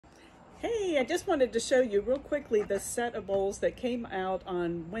Hey, I just wanted to show you real quickly this set of bowls that came out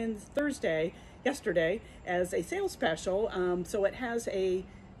on yesterday, as a sales special. So it has a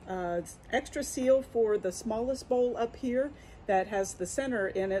extra seal for the smallest bowl up here that has the center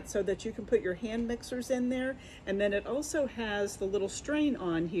in it so that you can put your hand mixers in there. And then it also has the little strain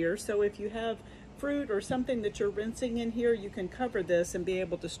on here. So if you have fruit or something that you're rinsing in here, you can cover this and be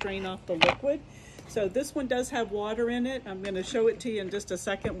able to strain off the liquid. So this one does have water in it. I'm going to show it to you in just a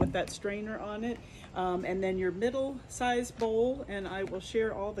second with that strainer on it. And then your middle size bowl, and I will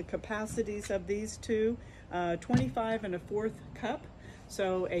share all the capacities of these two, 25 and a fourth cup.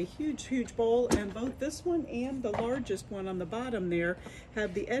 So a huge bowl, and both this one and the largest one on the bottom there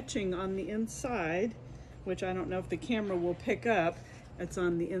have the etching on the inside, which I don't know if the camera will pick up. It's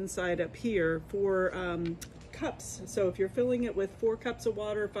on the inside up here for cups. So if you're filling it with 4 cups of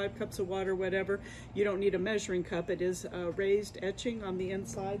water, 5 cups of water, whatever, you don't need a measuring cup. It is raised etching on the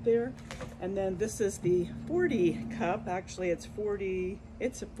inside there. And then this is the 40 cup. Actually, it's a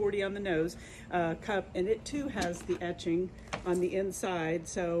 40 on the nose cup, and it too has the etching on the inside.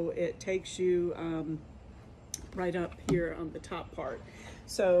 So it takes you right up here on the top part.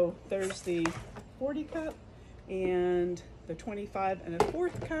 So there's the 40 cup and the 25 and a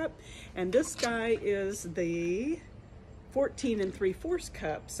fourth cup, and this guy is the 14 3/4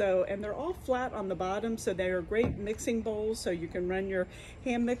 cup. So, and they're all flat on the bottom, so they are great mixing bowls, so you can run your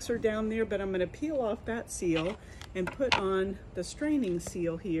hand mixer down there. But I'm going to peel off that seal and put on the straining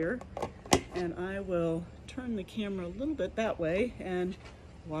seal here, and I will turn the camera a little bit that way and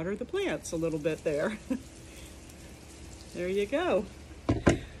water the plants a little bit there. There you go.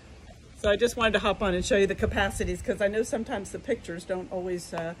 So I just wanted to hop on and show you the capacities, because I know sometimes the pictures don't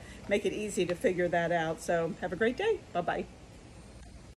always make it easy to figure that out. So have a great day. Bye-bye.